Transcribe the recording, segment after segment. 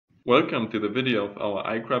Welcome to the video of our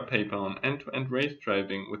ICRA paper on end-to-end race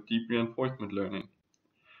driving with deep reinforcement learning.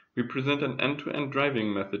 We present an end-to-end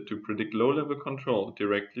driving method to predict low-level control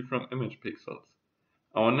directly from image pixels.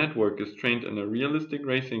 Our network is trained in a realistic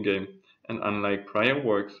racing game and, unlike prior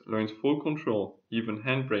works, learns full control, even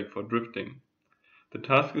handbrake for drifting. The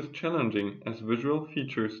task is challenging as visual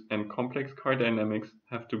features and complex car dynamics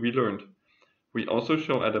have to be learned. We also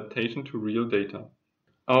show adaptation to real data.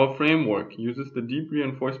 Our framework uses the deep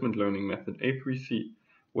reinforcement learning method A3C,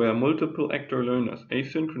 where multiple actor learners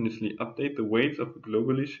asynchronously update the weights of a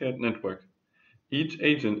globally shared network. Each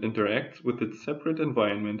agent interacts with its separate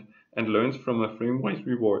environment and learns from a frame-wise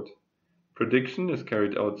reward. Prediction is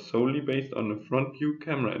carried out solely based on a front-view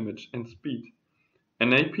camera image and speed.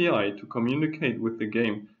 An API to communicate with the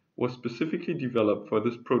game was specifically developed for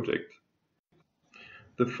this project.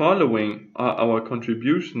 The following are our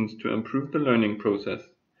contributions to improve the learning process.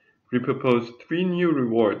 We propose 3 new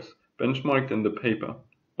rewards benchmarked in the paper.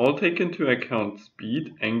 All take into account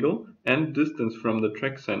speed, angle, and distance from the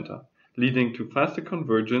track center, leading to faster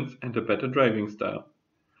convergence and a better driving style.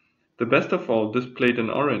 The best of all, displayed in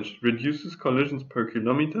orange, reduces collisions per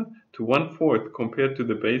kilometer to 1/4 compared to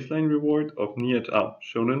the baseline reward of Ni et al.,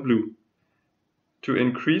 shown in blue. To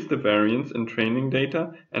increase the variance in training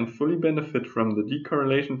data and fully benefit from the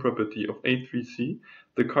decorrelation property of A3C,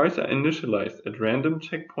 the cars are initialized at random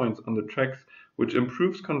checkpoints on the tracks, which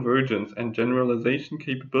improves convergence and generalization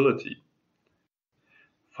capability.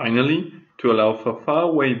 Finally, to allow for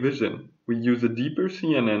far-away vision, we use a deeper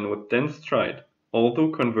CNN with dense stride.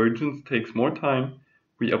 Although convergence takes more time,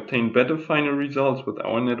 we obtain better final results with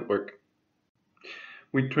our network.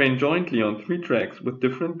 We train jointly on 3 tracks with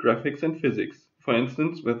different graphics and physics, for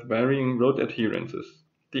instance with varying road adherences.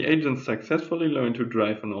 The agents successfully learn to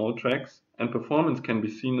drive on all tracks, and performance can be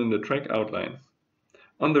seen in the track outlines.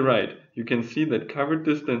 On the right, you can see that covered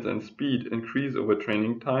distance and speed increase over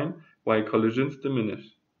training time, while collisions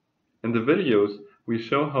diminish. In the videos, we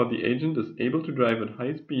show how the agent is able to drive at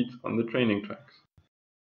high speeds on the training tracks.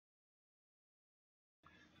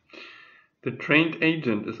 The trained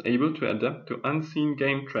agent is able to adapt to unseen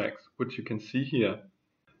game tracks, which you can see here.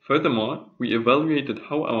 Furthermore, we evaluated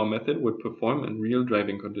how our method would perform in real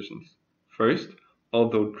driving conditions. First,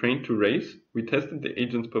 although trained to race, we tested the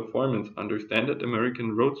agent's performance under standard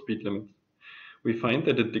American road speed limits. We find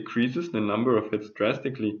that it decreases the number of hits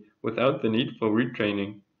drastically without the need for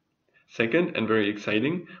retraining. Second, and very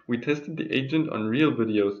exciting, we tested the agent on real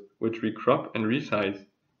videos, which we crop and resize.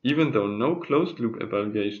 Even though no closed-loop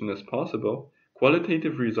evaluation is possible,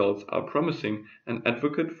 qualitative results are promising and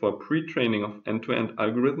advocate for pre-training of end-to-end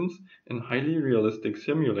algorithms in highly realistic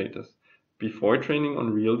simulators, before training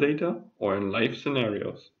on real data or in live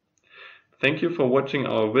scenarios. Thank you for watching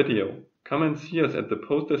our video. Come and see us at the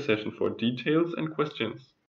poster session for details and questions.